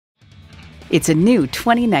It's a new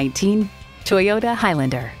 2019 Toyota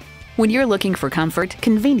Highlander. When you're looking for comfort,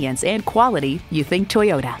 convenience, and quality, you think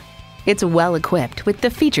Toyota. It's well equipped with the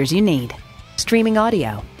features you need: streaming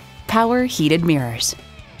audio, power heated mirrors,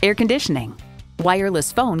 air conditioning,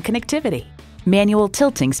 wireless phone connectivity, manual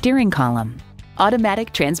tilting steering column,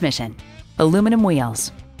 automatic transmission, aluminum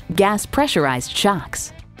wheels, gas pressurized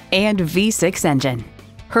shocks, and V6 engine.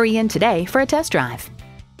 Hurry in today for a test drive.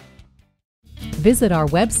 Visit our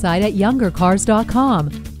website at youngercars.com.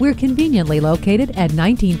 We're conveniently located at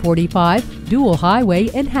 1945 Dual Highway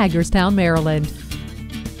in Hagerstown, Maryland.